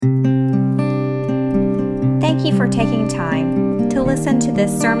Thank you for taking time to listen to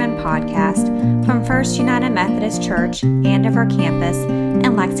this sermon podcast from First United Methodist Church, Andover campus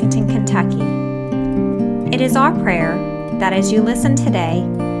in Lexington, Kentucky. It is our prayer that as you listen today,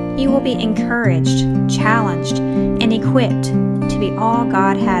 you will be encouraged, challenged, and equipped to be all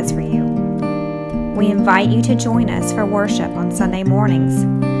God has for you. We invite you to join us for worship on Sunday mornings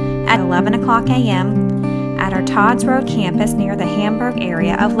at 11 o'clock a.m. at our Todd's Road campus near the Hamburg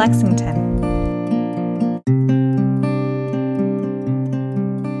area of Lexington.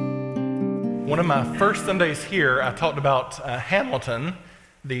 One of my first Sundays here, I talked about Hamilton,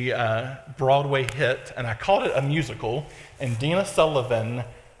 the Broadway hit, and I called it a musical, and Dina Sullivan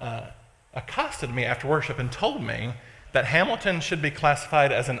accosted me after worship and told me that Hamilton should be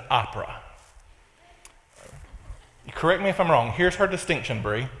classified as an opera. Correct me if I'm wrong. Here's her distinction,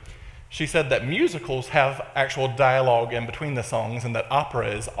 Bree. She said that musicals have actual dialogue in between the songs and that opera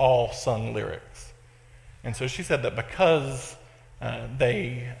is all sung lyrics. And so she said that because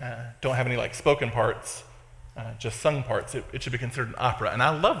they don't have any spoken parts, just sung parts, it should be considered an opera. And I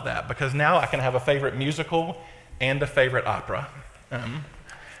love that because now I can have a favorite musical and a favorite opera.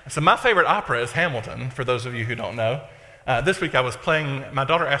 So my favorite opera is Hamilton, for those of you who don't know. This week I was playing, my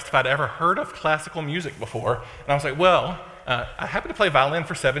daughter asked if I'd ever heard of classical music before, and I was like, well, I happened to play violin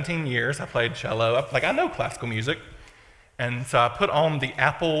for 17 years. I played cello. I know classical music. And so I put on the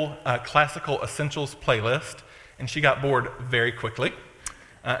Apple Classical Essentials playlist, and she got bored very quickly.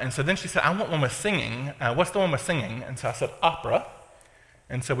 And so then she said, I want one with singing. What's the one with singing? And so I said, opera.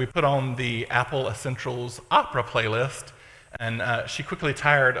 And so we put on the Apple Essentials opera playlist, and she quickly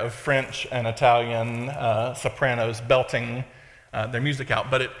tired of French and Italian sopranos belting their music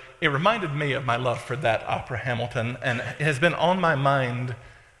out. But it reminded me of my love for that opera, Hamilton, and it has been on my mind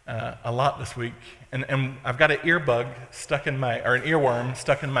a lot this week. And I've got an earworm stuck in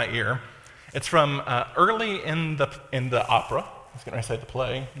my ear. It's from early in the opera. I was going to say the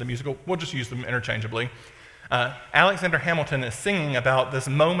play, the musical. We'll just use them interchangeably. Alexander Hamilton is singing about this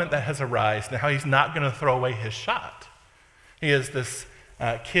moment that has arisen and how he's not going to throw away his shot. He is this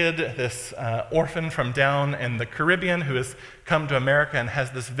kid, this orphan from down in the Caribbean who has come to America and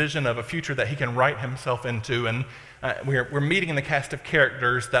has this vision of a future that he can write himself into. And we're meeting in the cast of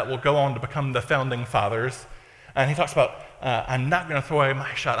characters that will go on to become the founding fathers. And he talks about, I'm not going to throw away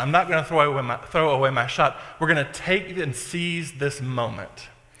my shot. I'm not going to throw away my shot. We're going to take and seize this moment.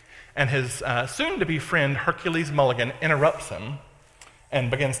 And his soon-to-be friend, Hercules Mulligan, interrupts him and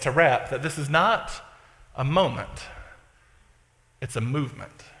begins to rap that this is not a moment. It's a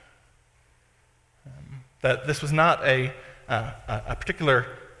movement. That this was not a particular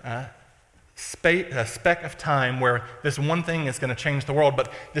speck of time where this one thing is going to change the world,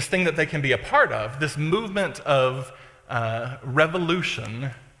 but this thing that they can be a part of, this movement of revolution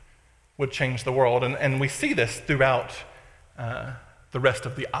would change the world. And we see this throughout the rest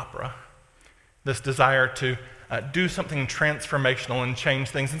of the opera. This desire to do something transformational and change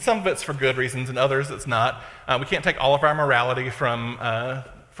things. And some of it's for good reasons and others it's not. We can't take all of our morality from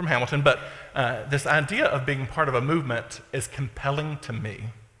Hamilton, but this idea of being part of a movement is compelling to me.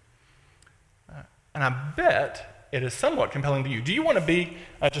 And I bet it is somewhat compelling to you. Do you want to be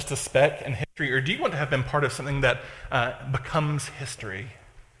just a speck in history, or do you want to have been part of something that becomes history?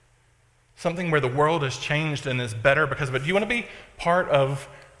 Something where the world has changed and is better because of it? Do you want to be part of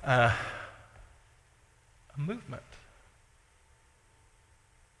a movement?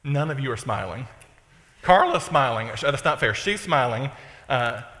 None of you are smiling. Carla's smiling. That's not fair. She's smiling.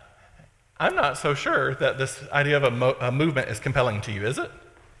 I'm not so sure that this idea of a movement is compelling to you, is it?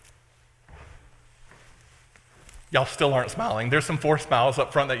 Y'all still aren't smiling. There's some forced smiles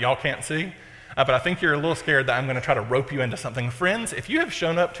up front that y'all can't see, but I think you're a little scared that I'm going to try to rope you into something. Friends, if you have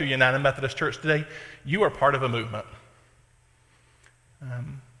shown up to United Methodist Church today, you are part of a movement.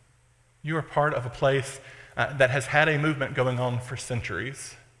 You are part of a place that has had a movement going on for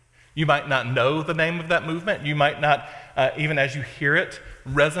centuries. You might not know the name of that movement. You might not, even as you hear it,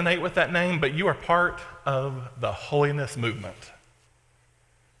 resonate with that name, but you are part of the holiness movement.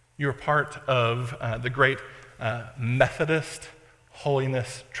 You are part of the great Methodist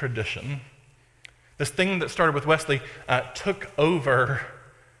holiness tradition. This thing that started with Wesley took over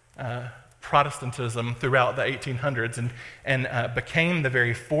Protestantism throughout the 1800s and became the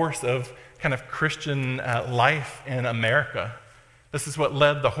very force of kind of Christian life in America. This is what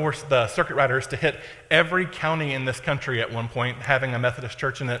led the circuit riders to hit every county in this country at one point, having a Methodist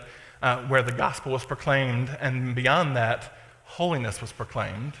church in it where the gospel was proclaimed, and beyond that, holiness was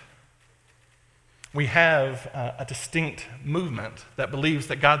proclaimed. We have a distinct movement that believes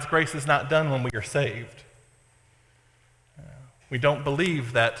that God's grace is not done when we are saved. We don't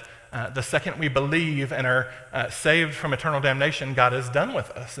believe that the second we believe and are saved from eternal damnation, God is done with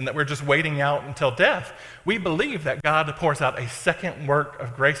us, and that we're just waiting out until death. We believe that God pours out a second work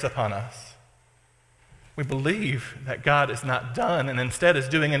of grace upon us. We believe that God is not done and instead is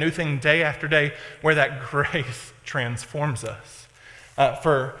doing a new thing day after day where that grace transforms us.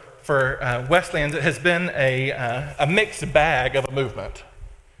 For Wesleyans, it has been a mixed bag of a movement.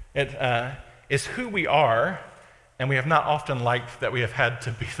 It is who we are, and we have not often liked that we have had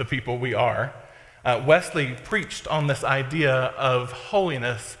to be the people we are. Wesley preached on this idea of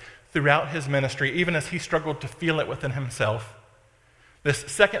holiness throughout his ministry, even as he struggled to feel it within himself. This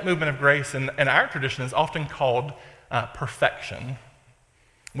second movement of grace in our tradition is often called perfection.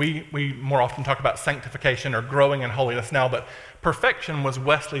 We more often talk about sanctification or growing in holiness now, but perfection was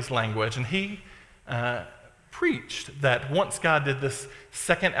Wesley's language, and he preached that once God did this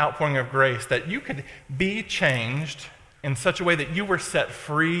second outpouring of grace, that you could be changed in such a way that you were set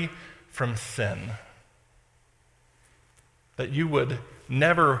free from sin. That you would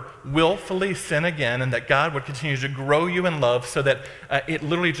never willfully sin again, and that God would continue to grow you in love so that it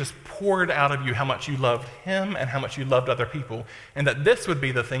literally just poured out of you how much you loved Him and how much you loved other people, and that this would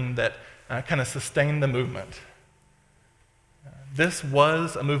be the thing that kind of sustained the movement. This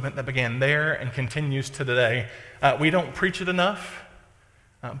was a movement that began there and continues to today. We don't preach it enough,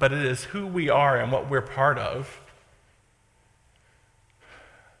 but it is who we are and what we're part of.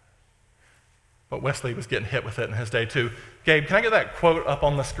 But Wesley was getting hit with it in his day too. Gabe, can I get that quote up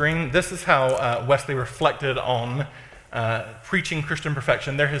on the screen? This is how Wesley reflected on preaching Christian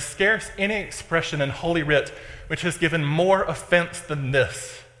perfection. There is scarce any expression in Holy Writ which has given more offense than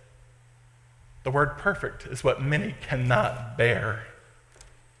this. The word perfect is what many cannot bear.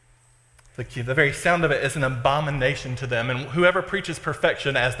 The very sound of it is an abomination to them. And whoever preaches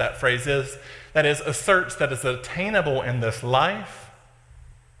perfection, as that phrase is, that is, asserts that is attainable in this life,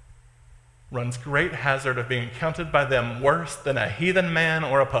 runs great hazard of being counted by them worse than a heathen man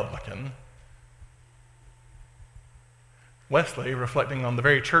or a publican. Wesley, reflecting on the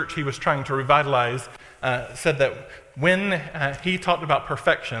very church he was trying to revitalize, said that when he talked about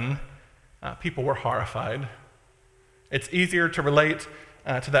perfection, people were horrified. It's easier to relate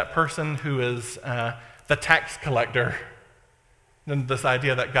to that person who is the tax collector than this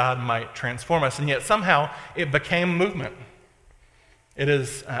idea that God might transform us. And yet somehow it became movement. It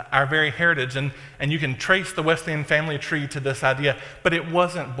is our very heritage, and you can trace the Wesleyan family tree to this idea, but it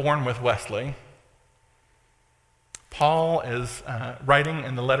wasn't born with Wesley. Paul is writing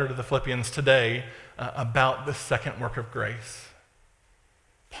in the letter to the Philippians today about the second work of grace.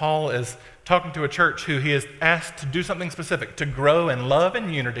 Paul is talking to a church who he is asked to do something specific, to grow in love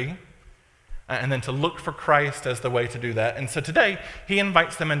and unity, and then to look for Christ as the way to do that. And so today, he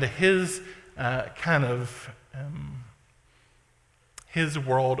invites them into his his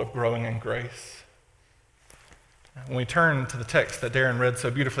world of growing in grace. When we turn to the text that Darren read so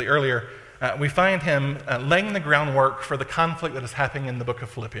beautifully earlier, we find him laying the groundwork for the conflict that is happening in the book of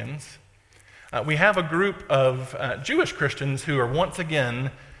Philippians. We have a group of Jewish Christians who are once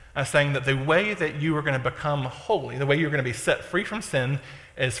again saying that the way that you are going to become holy, the way you're going to be set free from sin,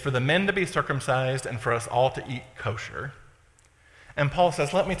 is for the men to be circumcised and for us all to eat kosher. And Paul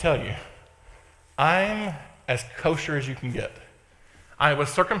says, let me tell you, I'm as kosher as you can get. I was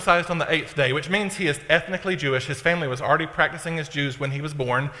circumcised on the 8th day, which means he is ethnically Jewish. His family was already practicing as Jews when he was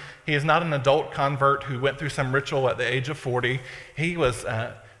born. He is not an adult convert who went through some ritual at the age of 40. He was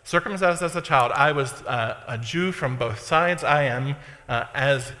circumcised as a child. I was a Jew from both sides. I am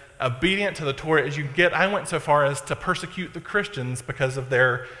as obedient to the Torah as you get. I went so far as to persecute the Christians because of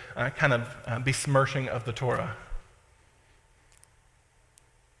their besmirching of the Torah.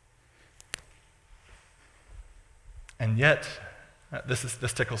 And yet,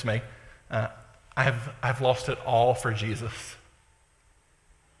 this tickles me. I've lost it all for Jesus.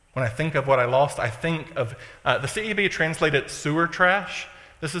 When I think of what I lost, I think of the CEB translated sewer trash.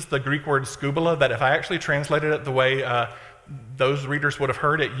 This is the Greek word skubala, that if I actually translated it the way those readers would have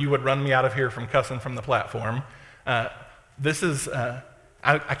heard it, you would run me out of here from cussing from the platform. This is,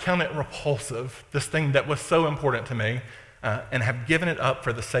 I count it repulsive, this thing that was so important to me, and have given it up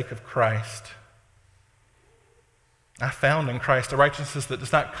for the sake of Christ. I found in Christ a righteousness that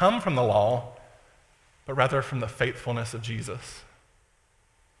does not come from the law, but rather from the faithfulness of Jesus.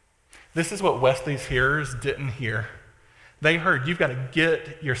 This is what Wesley's hearers didn't hear. They heard, you've got to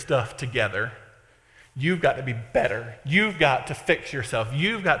get your stuff together. You've got to be better. You've got to fix yourself.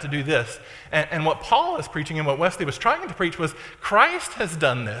 You've got to do this. And what Paul is preaching and what Wesley was trying to preach was Christ has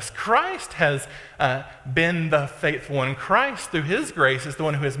done this. Christ has been the faithful one. Christ, through his grace, is the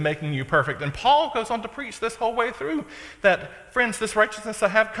one who is making you perfect. And Paul goes on to preach this whole way through that friends, this righteousness I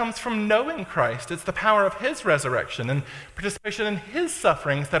have comes from knowing Christ. It's the power of his resurrection and participation in his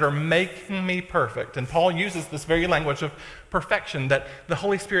sufferings that are making me perfect. And Paul uses this very language of perfection, that the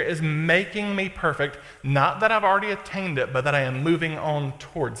Holy Spirit is making me perfect, not that I've already attained it, but that I am moving on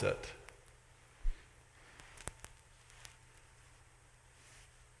towards it.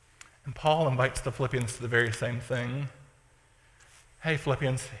 And Paul invites the Philippians to the very same thing. Hey,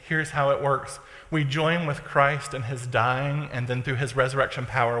 Philippians, here's how it works. We join with Christ in his dying, and then through his resurrection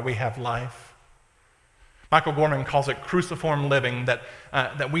power, we have life. Michael Gorman calls it cruciform living,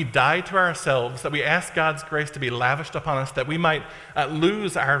 that we die to ourselves, that we ask God's grace to be lavished upon us, that we might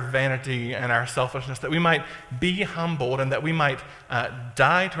lose our vanity and our selfishness, that we might be humbled, and that we might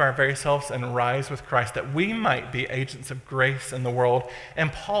die to our very selves and rise with Christ, that we might be agents of grace in the world.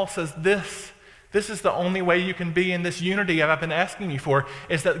 And Paul says this is the only way you can be in this unity I've been asking you for,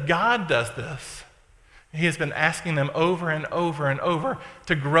 is that God does this. He has been asking them over and over and over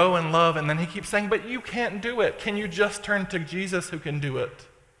to grow in love, and then he keeps saying, but you can't do it. Can you just turn to Jesus who can do it?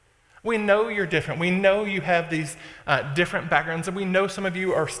 We know you're different. We know you have these different backgrounds, and we know some of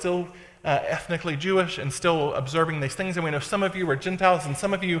you are still ethnically Jewish and still observing these things, and we know some of you are Gentiles, and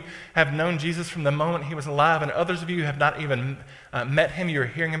some of you have known Jesus from the moment he was alive, and others of you have not even met him. You're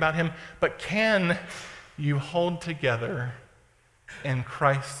hearing about him. But can you hold together in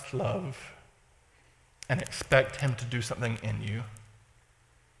Christ's love and expect him to do something in you?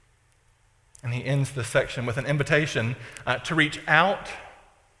 And he ends this section with an invitation to reach out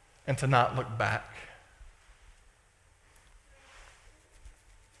and to not look back.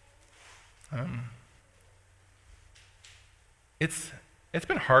 It's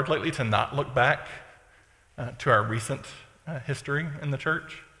been hard lately to not look back to our recent history in the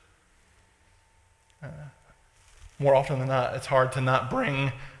church. More often than not, it's hard to not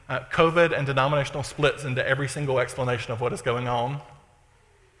bring COVID and denominational splits into every single explanation of what is going on.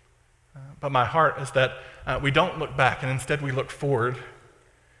 But my heart is that we don't look back, and instead we look forward.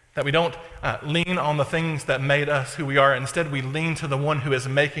 That we don't lean on the things that made us who we are. Instead, we lean to the one who is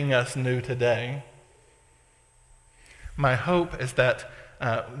making us new today. My hope is that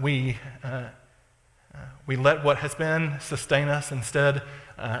we let what has been sustain us. Instead,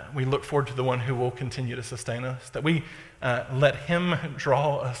 we look forward to the one who will continue to sustain us. That we let him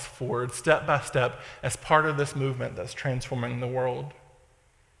draw us forward step by step as part of this movement that's transforming the world.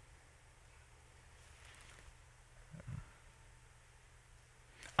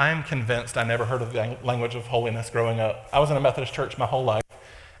 I am convinced I never heard of the language of holiness growing up. I was in a Methodist church my whole life,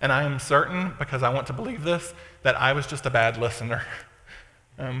 and I am certain, because I want to believe this, that I was just a bad listener.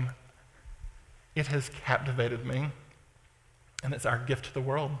 It has captivated me, and it's our gift to the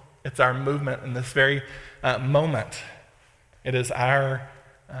world. It's our movement in this very moment. It is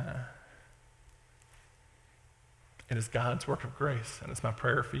God's work of grace, and it's my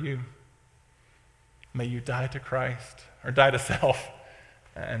prayer for you. May you die to Christ, or die to self,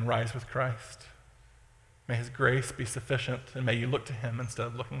 and rise with Christ. May his grace be sufficient, and may you look to him instead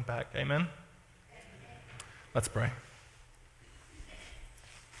of looking back. Amen? Let's pray.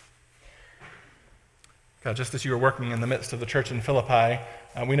 God, just as you are working in the midst of the church in Philippi,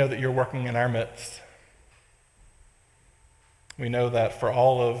 we know that you're working in our midst. We know that for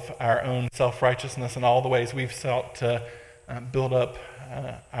all of our own self-righteousness and all the ways we've sought to build up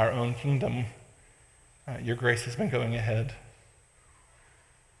our own kingdom, your grace has been going ahead.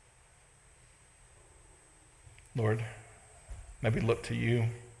 Lord, may we look to you.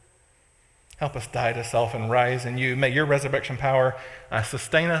 Help us die to self and rise in you. May your resurrection power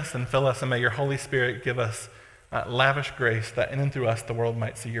sustain us and fill us, and may your Holy Spirit give us lavish grace that in and through us the world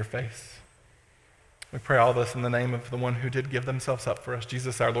might see your face. We pray all this in the name of the one who did give themselves up for us,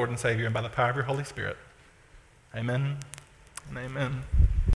 Jesus, our Lord and Savior, and by the power of your Holy Spirit. Amen and amen.